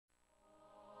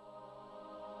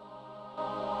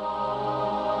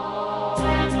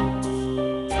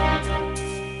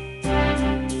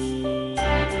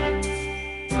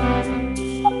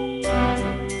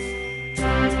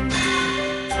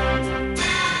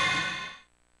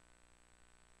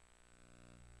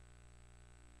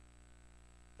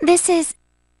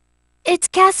It's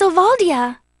Castle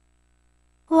Valdia.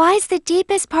 Why's the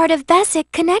deepest part of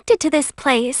Bessic connected to this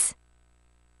place?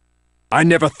 I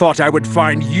never thought I would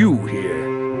find you here.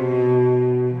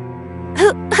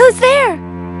 Who's there?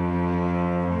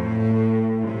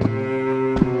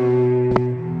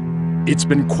 It's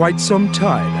been quite some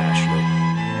time, Ashley.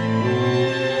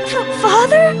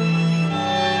 Father?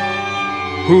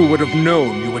 Who would have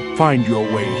known you would find your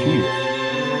way here?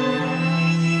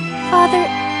 Father,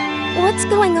 what's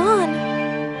going on?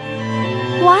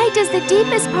 Why does the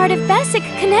deepest part of Bessic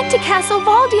connect to Castle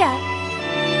Valdia?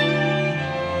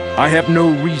 I have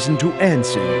no reason to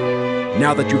answer you,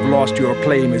 now that you've lost your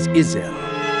claim as Izel.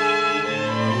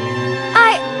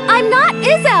 I'm not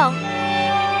Izel!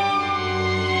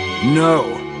 No,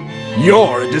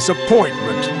 you're a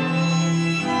disappointment.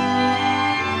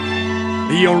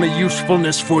 The only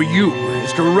usefulness for you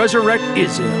is to resurrect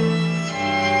Izel.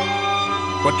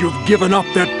 But you've given up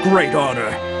that great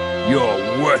honor.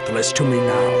 You're worthless to me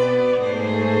now.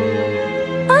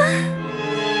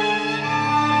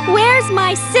 Where's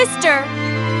my sister?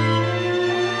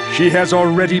 She has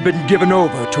already been given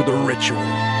over to the ritual.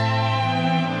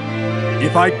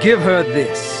 If I give her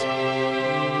this,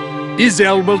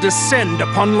 Izel will descend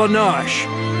upon Lanache.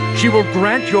 She will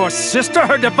grant your sister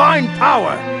her divine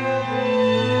power.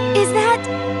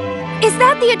 Is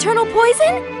that the eternal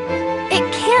poison? It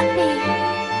can't be.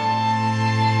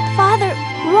 Father,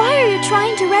 why are you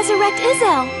trying to resurrect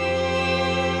Izel?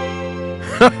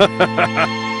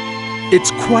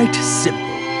 It's quite simple.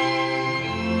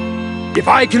 If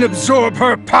I can absorb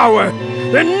her power,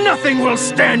 then nothing will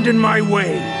stand in my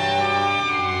way.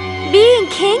 Being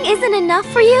king isn't enough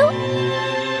for you?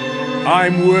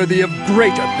 I'm worthy of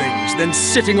greater things than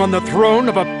sitting on the throne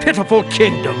of a pitiful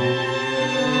kingdom.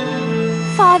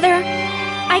 Father,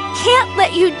 I can't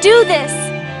let you do this.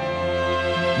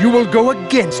 You will go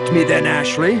against me then,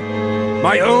 Ashley?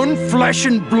 My own flesh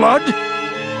and blood?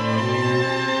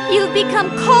 You've become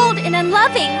cold and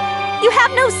unloving. You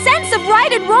have no sense of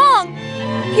right and wrong.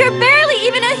 You're barely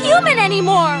even a human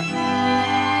anymore.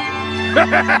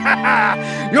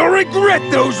 You'll regret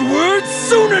those words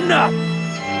soon enough!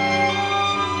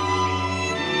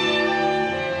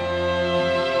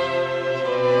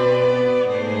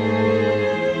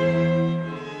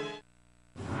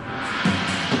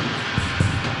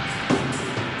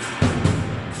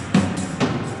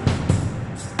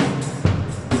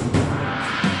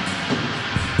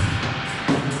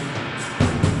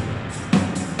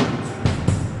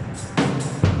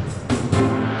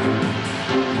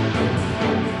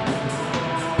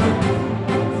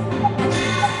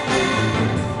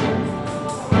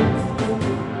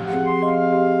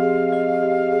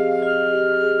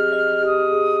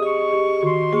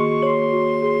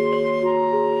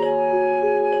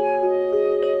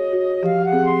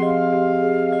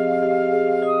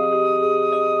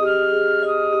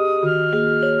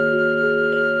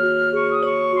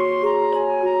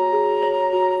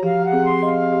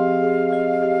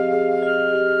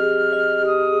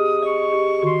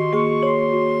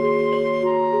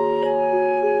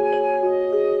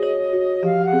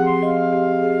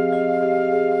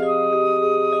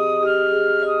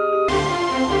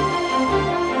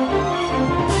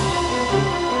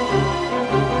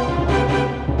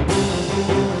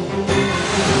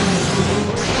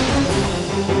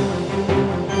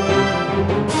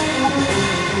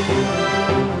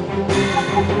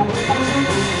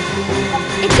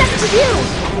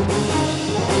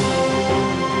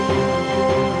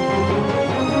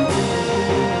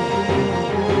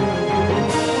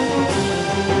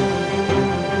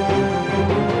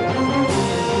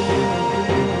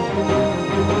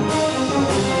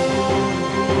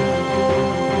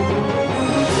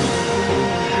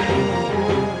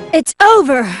 It's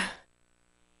over!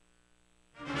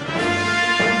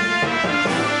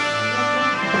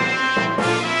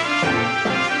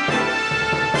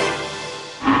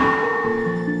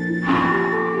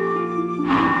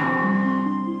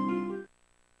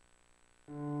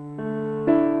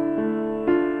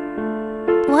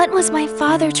 What was my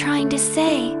father trying to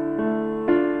say?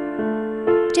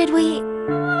 Did we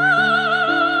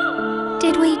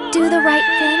do the right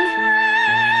thing?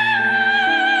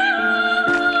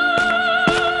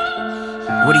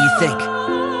 What do you think?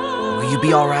 Will you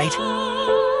be all right?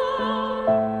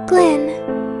 Glenn.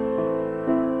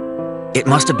 It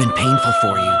must have been painful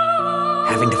for you,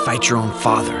 having to fight your own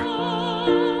father.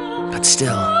 But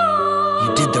still,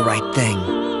 you did the right thing.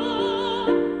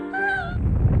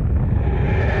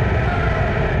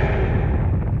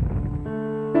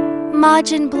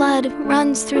 Majin blood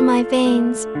runs through my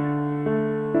veins.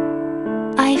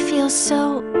 I feel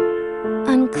so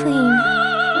unclean.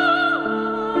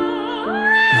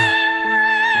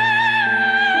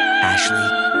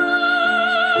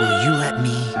 Will you let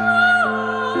me...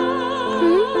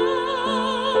 Hmm?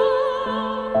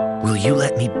 Will you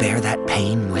let me bear that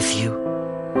pain with you?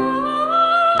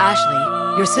 Ashley,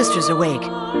 your sister's awake.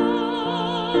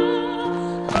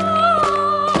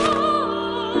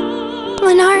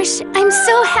 Lenarsh, I'm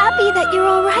so happy that you're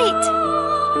all right.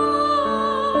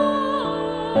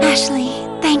 Ashley,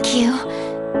 thank you.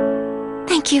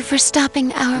 Thank you for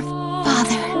stopping our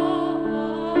father.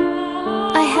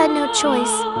 I had no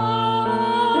choice.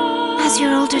 As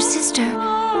your older sister,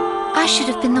 I should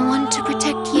have been the one to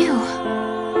protect you.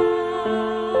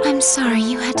 I'm sorry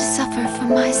you had to suffer for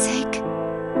my sake.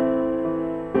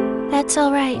 That's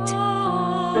all right.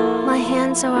 My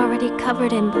hands are already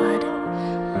covered in blood.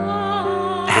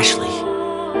 Ashley.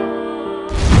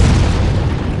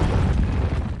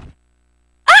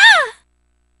 Ah!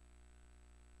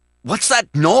 What's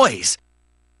that noise?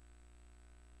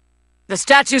 The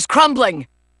statue's crumbling!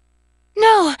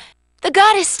 No! The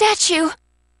goddess statue!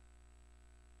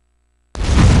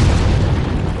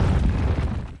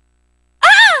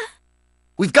 Ah!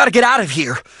 We've got to get out of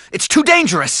here. It's too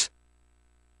dangerous.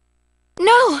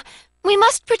 No! We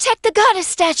must protect the goddess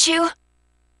statue!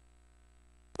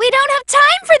 We don't have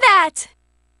time for that!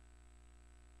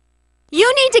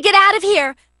 You need to get out of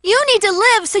here! You need to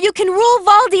live so you can rule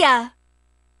Valdia!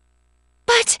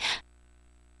 But...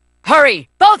 Hurry,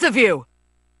 both of you!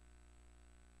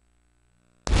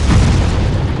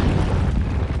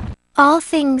 all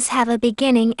things have a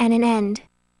beginning and an end.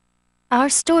 Our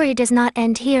story does not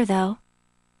end here, though.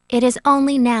 It is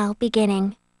only now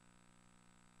beginning.